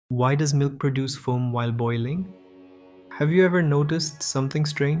Why does milk produce foam while boiling? Have you ever noticed something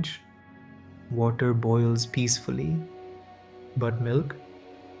strange? Water boils peacefully, but milk?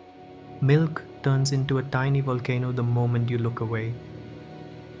 Milk turns into a tiny volcano the moment you look away.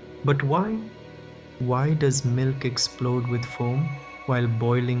 But why? Why does milk explode with foam while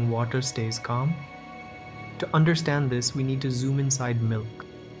boiling water stays calm? To understand this, we need to zoom inside milk.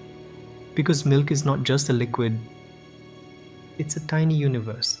 Because milk is not just a liquid, it's a tiny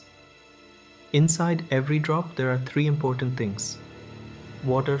universe. Inside every drop, there are three important things: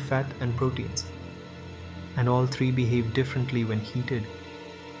 water, fat, and proteins. And all three behave differently when heated.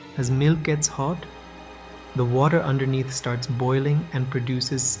 As milk gets hot, the water underneath starts boiling and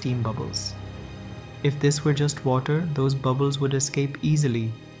produces steam bubbles. If this were just water, those bubbles would escape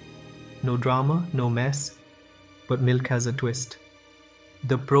easily. No drama, no mess. But milk has a twist.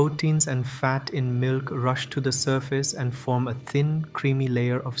 The proteins and fat in milk rush to the surface and form a thin, creamy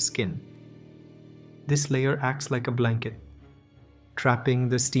layer of skin. This layer acts like a blanket, trapping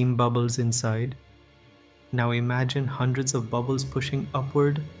the steam bubbles inside. Now imagine hundreds of bubbles pushing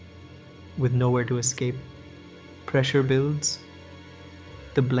upward with nowhere to escape. Pressure builds,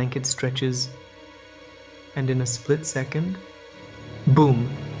 the blanket stretches, and in a split second, boom!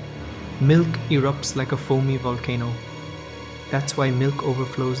 Milk erupts like a foamy volcano. That's why milk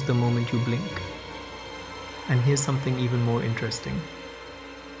overflows the moment you blink. And here's something even more interesting.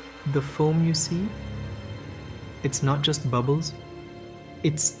 The foam you see, it's not just bubbles.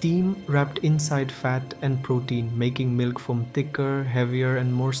 It's steam wrapped inside fat and protein, making milk foam thicker, heavier,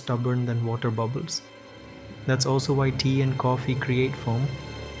 and more stubborn than water bubbles. That's also why tea and coffee create foam,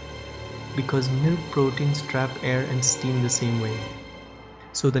 because milk proteins trap air and steam the same way.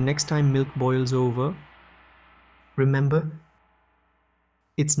 So the next time milk boils over, remember,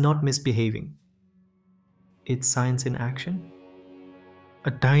 it's not misbehaving. It's science in action. A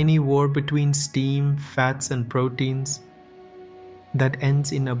tiny war between steam, fats, and proteins that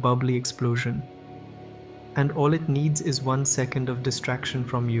ends in a bubbly explosion. And all it needs is 1 second of distraction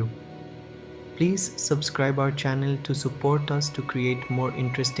from you. Please subscribe our channel to support us to create more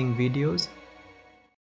interesting videos.